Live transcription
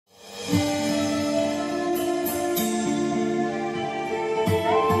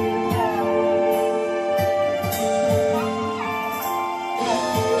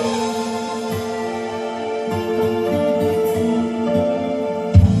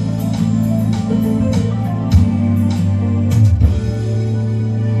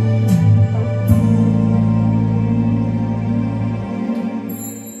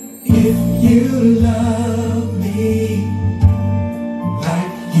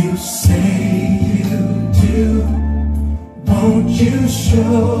you say you do, won't you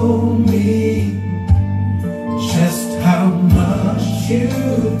show me just how much you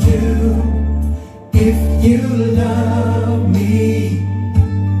do? If you love me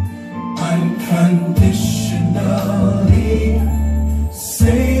unconditionally,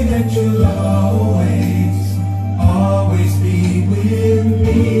 say that you'll always, always be with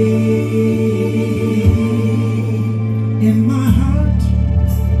me. In my heart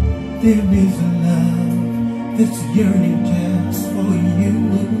there is a love that's yearning just for you.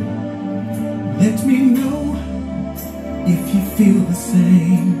 Let me know if you feel the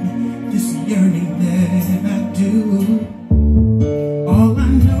same, this yearning that I do. All I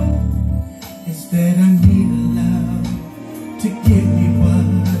know is that I need a love to give me what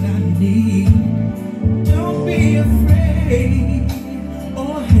I need. Don't be afraid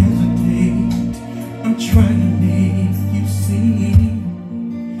or hesitate, I'm trying to make you see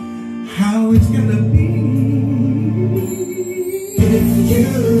how it's gonna be. If you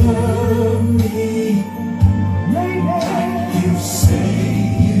love me like you say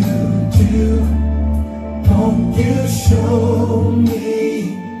you do, won't you show me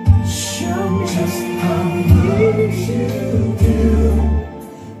just how much you do?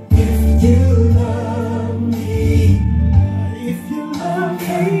 If you love me, if you love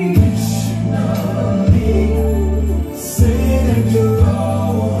me unconditionally, say that you'll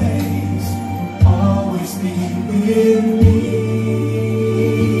always, always be with me.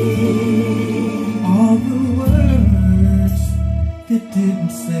 All the words that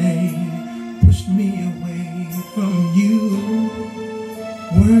didn't say pushed me away from you.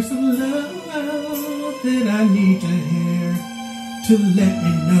 Words of love that I need to hear to let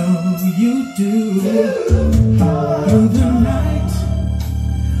me know you do. Through the night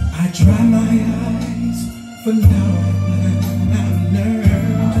I dry my eyes, for now I've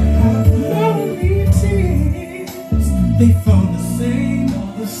learned lonely tears, they fall the same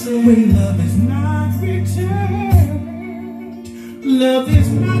when love is not returned. Love is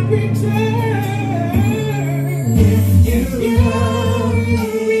not returned. If you love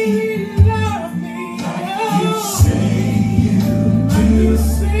me like you say you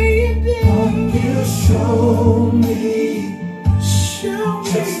do, won't you show me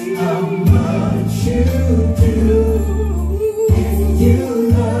just how much you do? If you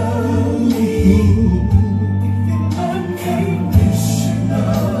love me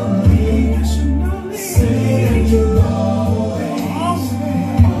unconditionally, say that you'll always,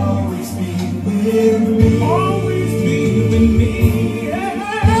 always be with me. Always be with me.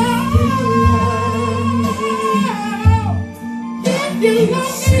 If you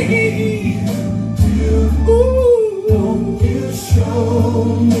love me, won't you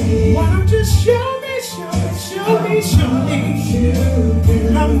show me? Why don't you show me, show me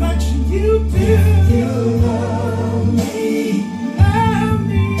how much you do? If you love me,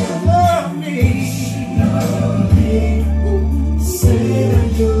 love me, say that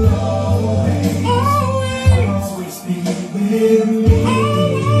you'll always, always be with me.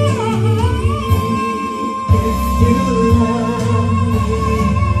 If you love me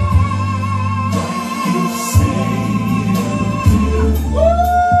like you say you do,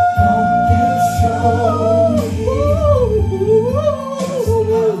 won't you show me just how much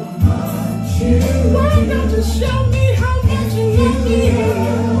you do? Why don't you show me how much you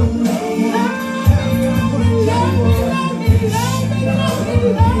love me?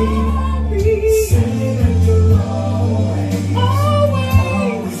 Say that you'll always,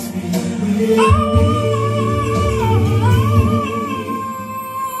 always be with me.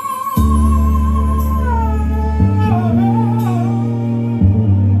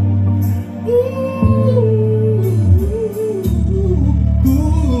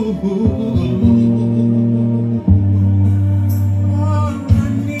 Ooh.